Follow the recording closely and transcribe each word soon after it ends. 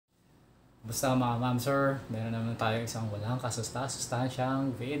Basta mga ma'am sir, meron naman tayong isang walang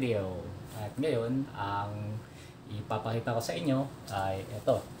kasustansiyang video. At ngayon, ang ipapakita ko sa inyo ay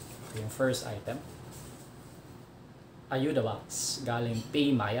ito. Yung first item. Ayuda box. Galing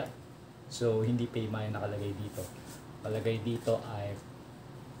PlayMaya. So, hindi PlayMaya nakalagay dito. Nakalagay dito ay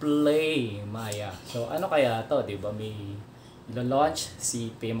PlayMaya. So, ano kaya to? Diba may ilo-launch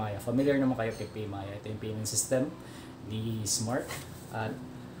si PlayMaya. Familiar naman kayo kay PlayMaya. Ito yung payment system ni Smart. At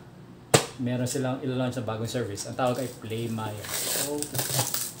meron silang ilo-launch na bagong service. Ang tawag ay PlayMaya. So,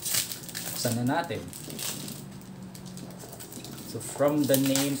 sana natin. So, from the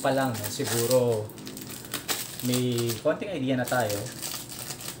name pa lang, no, siguro may konting idea na tayo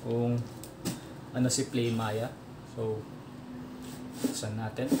kung ano si PlayMaya. So, sana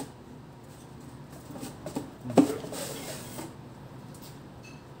natin.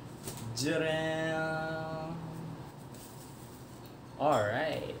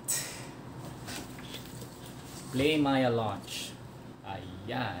 Alright. PlayMaya launch.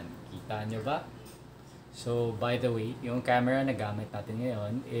 Ayan. Kita nyo ba? So, by the way, yung camera na gamit natin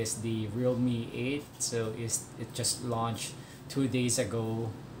ngayon is the realme 8. So, it just launched 2 days ago.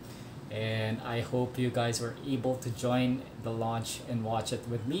 And I hope you guys were able to join the launch and watch it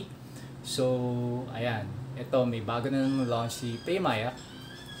with me. So, ayan. Ito, may bago na launch si PlayMaya.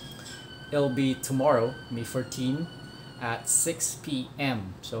 It'll be tomorrow, May 14 at 6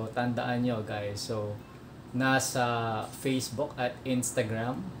 p.m. So, tandaan nyo guys. So, nasa Facebook at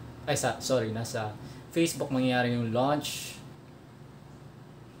Instagram. Nasa Facebook mangyayari yung launch.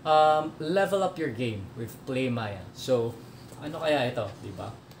 Level up your game with PlayMaya. So, ano kaya ito, di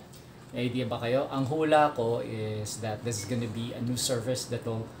ba? May idea ba kayo? Ang hula ko is that this is gonna be a new service that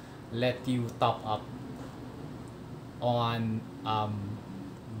will let you top up on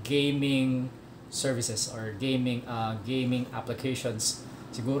gaming services or gaming applications.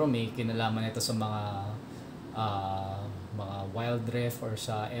 Siguro may kinalaman ito sa mga Wild Rift or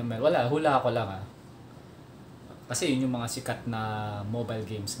sa ML. Wala, hula ko lang kasi yun yung mga sikat na mobile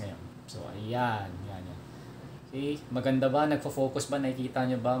games ngayon. So ayan, yan. Okay, maganda ba? Nagfo-focus ba? Nakikita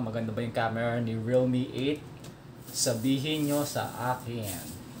nyo ba? Maganda ba yung camera ni Realme 8? Sabihin nyo sa akin.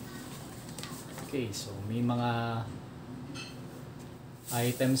 Okay, so may mga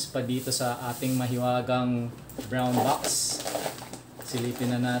items pa dito sa ating mahiwagang brown box.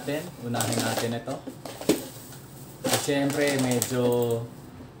 Silipin na natin. Unahin natin ito. At syempre medyo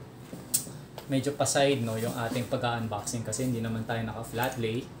pa-side no yung ating pag-unboxing kasi hindi naman tayo naka-flat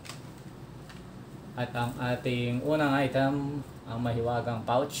lay. At ang ating unang item, ang mahiwagang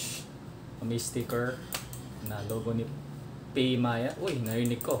pouch. May sticker na logo ni PlayMaya. Uy,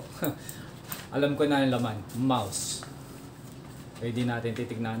 narinig ko. Alam ko na yung laman. Mouse. Pwede natin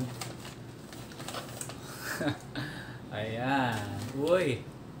titignan. Ayan. Uy.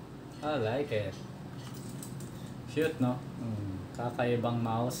 I like it. Cute, no? Kakaibang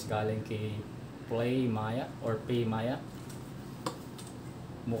mouse galing kay PlayMaya or PlayMaya.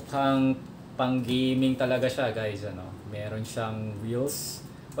 Mukhang pang gaming talaga siya, guys. Meron siyang wheels.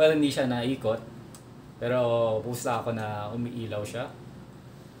 Well, hindi siya naikot. Pero pusta ako na umiilaw siya.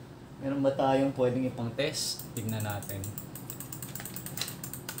 Meron ba tayong pwedeng ipang test? Tignan natin.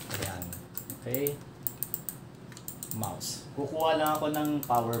 Ayan. Okay. Mouse. Kukuha lang ako ng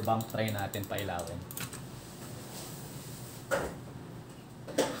power bank. Try natin pailawin.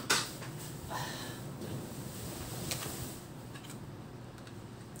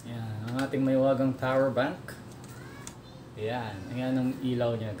 Ayan. Ang ating mahiwagang power bank. Ayan. Ayan ang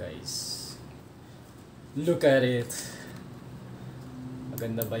ilaw niya, guys. Look at it.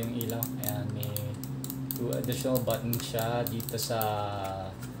 Maganda ba yung ilaw? Ayan. May 2 additional buttons siya dito sa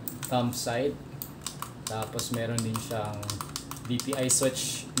thumb side. Tapos meron din siyang DPI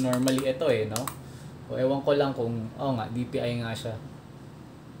switch. Normally ito no? O ewan ko lang kung, DPI nga siya.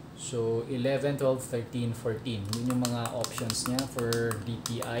 So 11, 12, 13, 14. Yun yung mga options niya for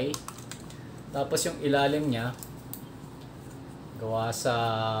DPI. Tapos yung ilalim niya, gawa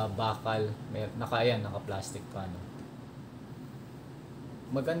sa bakal. Naka-plastic pa.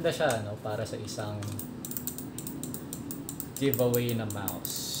 Maganda siya para sa isang giveaway na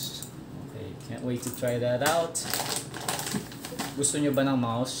mouse. Okay, can't wait to try that out. Gusto nyo ba ng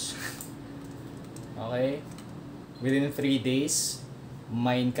mouse? Okay. Within 3 days,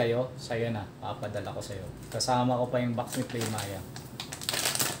 mine kayo. Sa'yo na. Papadala ko sa'yo. Kasama ko pa yung box ni PlayMaya.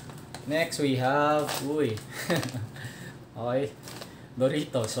 Next, we have... Okay.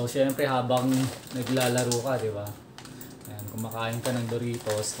 Doritos. So, syempre habang naglalaro ka, di ba? Ayan, kumakain ka ng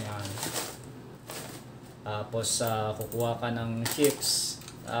Doritos. Yan. Tapos, kukuha ka ng chips.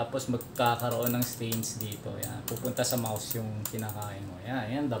 Tapos magkakaroon ng stains dito. Yan. Pupunta sa mouse yung kinakain mo.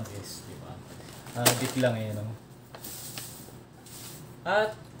 Yan, yan the best, di ba? Dip lang eh, no?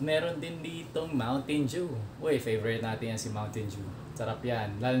 At meron din ditong Mountain Dew. Uy, favorite natin yan si Mountain Dew. Sarap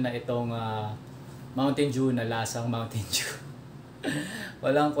yan. Lalo na itong Mountain Dew na lasang Mountain Dew.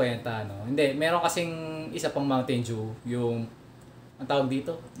 Walang kwenta, no? Hindi, meron kasing isa pang Mountain Dew. Yung, ang tawag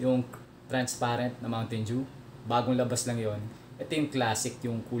dito? Yung transparent na Mountain Dew. Bagong labas lang yon. Ito yung classic,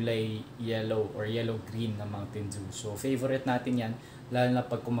 yung kulay yellow or yellow-green na Mountain Dew. So, favorite natin yan. Lalo na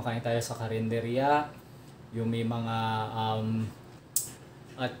pag kumakain tayo sa karinderya. Yung may mga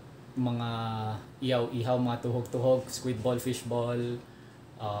at mga ihaw-ihaw, mga tuhog-tuhog, squid ball, fish ball,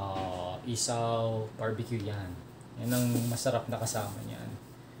 isaw, barbecue yan. Yan ang masarap na kasama niyan.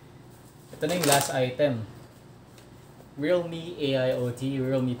 Ito na yung last item. Realme AIoT,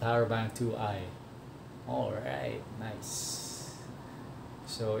 Realme Power Bank 2i. Alright, nice.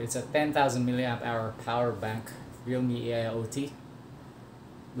 So, it's a 10,000 mAh power bank, Realme AIoT.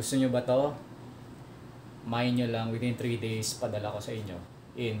 Gusto nyo ba to? Main nyo lang, within 3 days, padala ko sa inyo.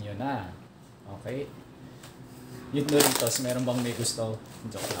 Inyo na. Okay? Yung Doritos, meron bang may gusto?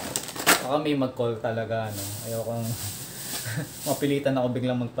 Joke lang. Baka may mag-call talaga, no? Ayokong mapilitan ako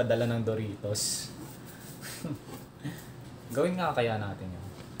biglang magpadala ng Doritos. Gawin nga kaya natin yun.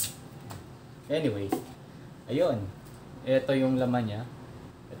 Anyway, ayun. Ito yung laman niya.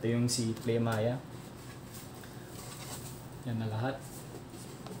 Ito yung si PlayMaya. Yan na lahat.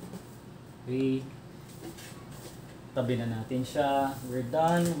 Okay. Tabi na natin siya. We're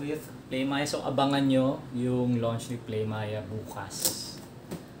done with PlayMaya. So, abangan nyo yung launch ni PlayMaya bukas.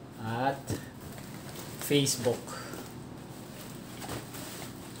 At Facebook.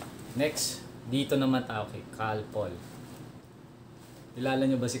 Next, dito naman tayo kay Calpol. Kilala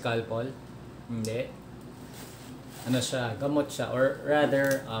nyo ba si Calpol? Hindi. Ano siya? Gamot siya. Or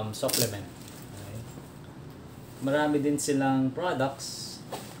rather, supplement. Okay. Marami din silang products.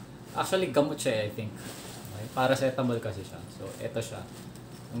 Actually, gamot siya I think. Paracetamol kasi siya. So, eto siya.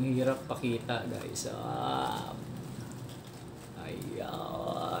 Ang hirap pakita, guys.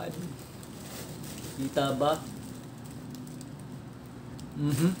 Ayan. Kita ba?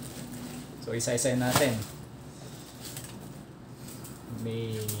 So, isa-isa natin.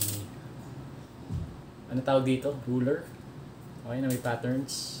 May ano tawag dito? Ruler. Okay na, may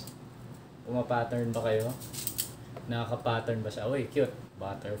patterns. Puma-pattern ba kayo? Nakaka-pattern ba siya? Uy, cute.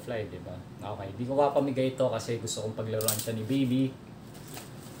 Butterfly, di ba? Okay, di ko papamigay ito kasi gusto kong paglaruan siya ni baby.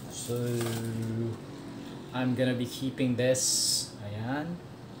 So, I'm gonna be keeping this. Ayan.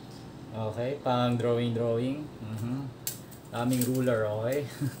 Okay, pang drawing. Daming ruler, okay?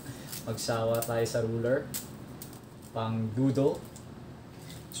 Magsawa tayo sa ruler. Pang doodle.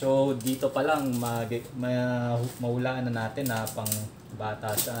 So, dito pa lang mahulaan na natin na pang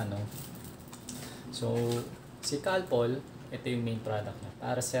bata siya, no? So, si Calpol, ito yung main product niya.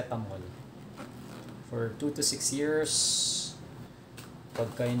 Paracetamol. For 2 to 6 years.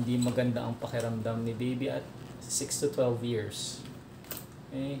 Pagka hindi maganda ang pakiramdam ni baby at 6 to 12 years.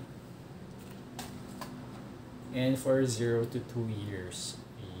 Okay. And for 0 to 2 years.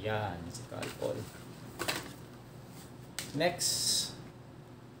 Ayan, si Calpol. Next,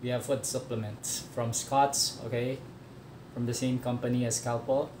 we have food supplements from Scott's, okay? From the same company as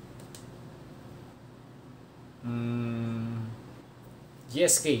Calpol.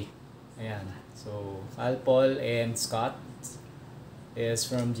 GSK. Ayan. So, Calpol and Scott is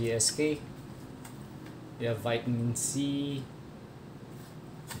from GSK. We have vitamin C.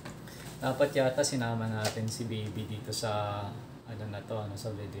 Dapat yata sinama natin si baby dito sa ano na to, ano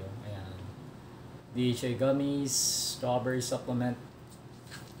sa video. Ayan. DHA gummies, strawberry supplement.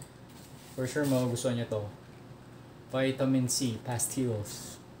 For sure magugustuhan nyo to. Vitamin C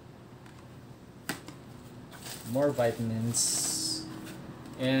pastilles. More vitamins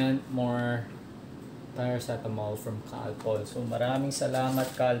and more paracetamol from Calpol. So maraming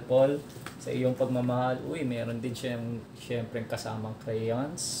salamat Calpol sa iyong pagmamahal. Uy, meron din siyang syempre kasamang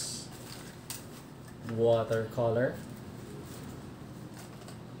crayons, watercolor.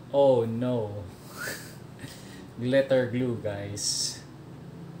 Oh no. Glitter glue, guys.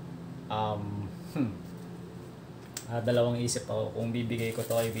 Dalawang isip ako kung bibigay ko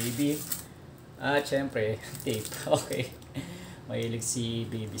to kay baby. At syempre, tape. Okay. Mahilig si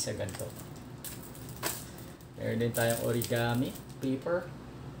baby sa ganito. Meron din tayong origami paper.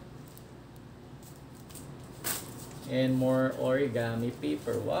 And more origami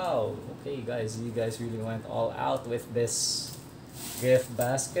paper. Wow. Okay, guys. You guys really went all out with this gift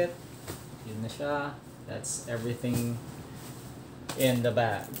basket. Yun na siya. That's everything in the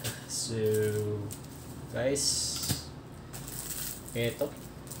bag. So, guys, ito.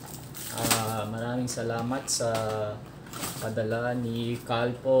 Maraming salamat sa padala ni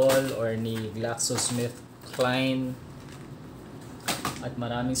Calpol or ni GlaxoSmithKline. At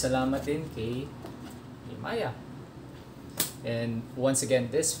maraming salamat din kay PlayMaya. And once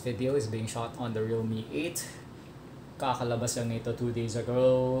again, this video is being shot on the Realme 8. Kakalabas lang ito 2 days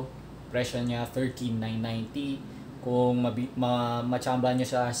ago. Presyo niya 13,990. Kung machamba nyo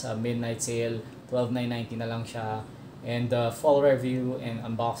siya sa midnight sale, 12,990 na lang siya. And the full review and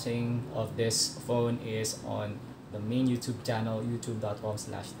unboxing of this phone is on the main YouTube channel,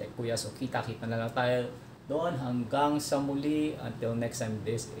 youtube.com/techkuya. So kita-kita na lang tayo doon hanggang sa muli. Until next time,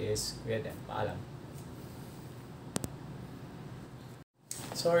 this is Kuya Den. Paalam.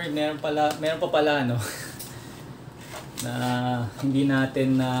 Sorry, meron pa pala no na hindi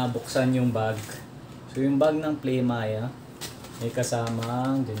natin nabuksan yung bag. So yung bag ng PlayMaya may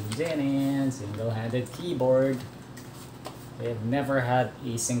kasamang single-handed keyboard. I have never had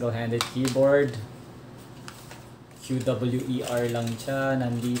a single-handed keyboard. QWER lang siya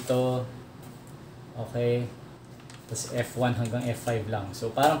nandito. Okay. Tapos F1 hanggang F5 lang.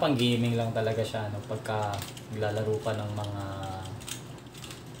 So parang pang gaming lang talaga siya no pagka naglalaro ka ng mga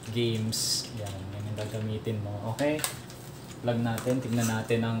games. Yan yung gagamitin mo. Okay. Plug natin, tingnan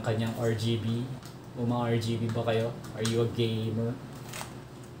natin ang kanyang RGB. O mga RGB ba kayo? Are you a gamer?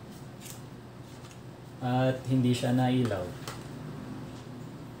 At hindi siya nailaw.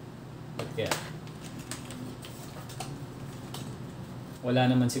 Ba't kaya? Wala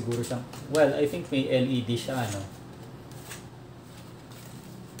naman siguro siyang... Well, I think may LED siya, no?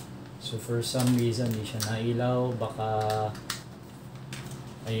 So for some reason, hindi siya nailaw. Baka...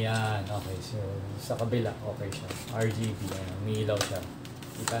 Ayan, okay. So, sa kabila, okay siya. RGB, ayan, may ilaw siya.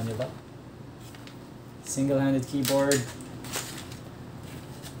 Kita nyo ba? Single-handed keyboard.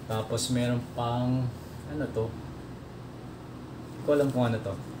 Tapos, meron pang, ano to? Hindi ko alam kung ano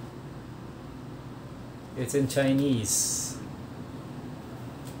to. It's in Chinese.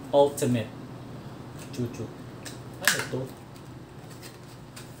 Ultimate. Chuchu. Ano to?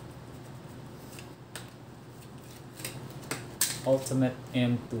 Ultimate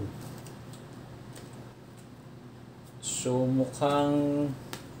M2. So mukhang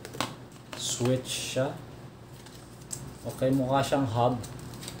switch siya. Okay, mukha siyang hub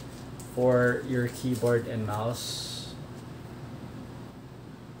for your keyboard and mouse.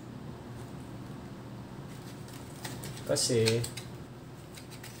 Kasi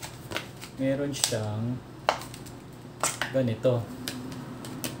meron siyang ganito.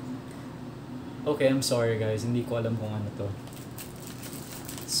 Okay, I'm sorry guys, hindi ko alam kung ano to.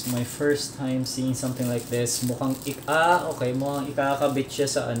 It's my first time seeing something like this. Mukhang okay, mukhang ikakabit siya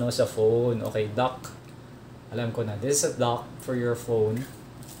sa sa phone. Okay, dock. Alam ko na. This is a dock for your phone.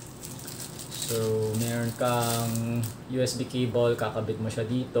 So, meron kang USB cable, kakabit mo siya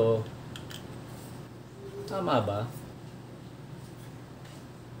dito. Tama ba?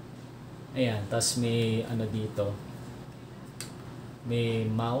 Ayan, tas may dito. May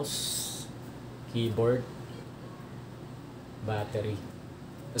mouse, keyboard, battery.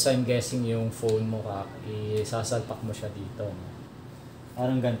 Tapos I'm guessing yung phone mo isasalpak mo siya dito. No?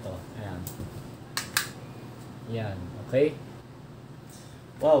 Parang ganito. Ayan. Yan. Okay?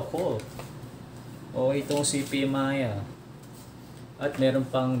 Wow, cool. Okay itong si PlayMaya. At meron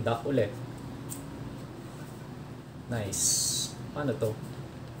pang dock ulit. Nice. Paano to?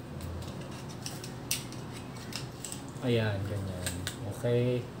 Ayan, ganyan.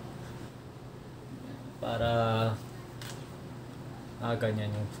 Okay. Para ganyan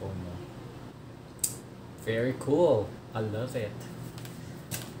yung phone mo. Very cool. I love it.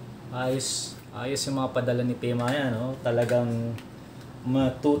 Ayos yung mga padala ni PlayMaya, no? Talagang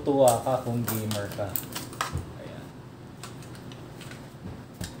matutuwa ka kung gamer ka. Ayan.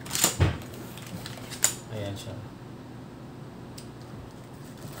 Ayan siya.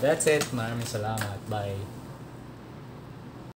 That's it. Maraming salamat. Bye.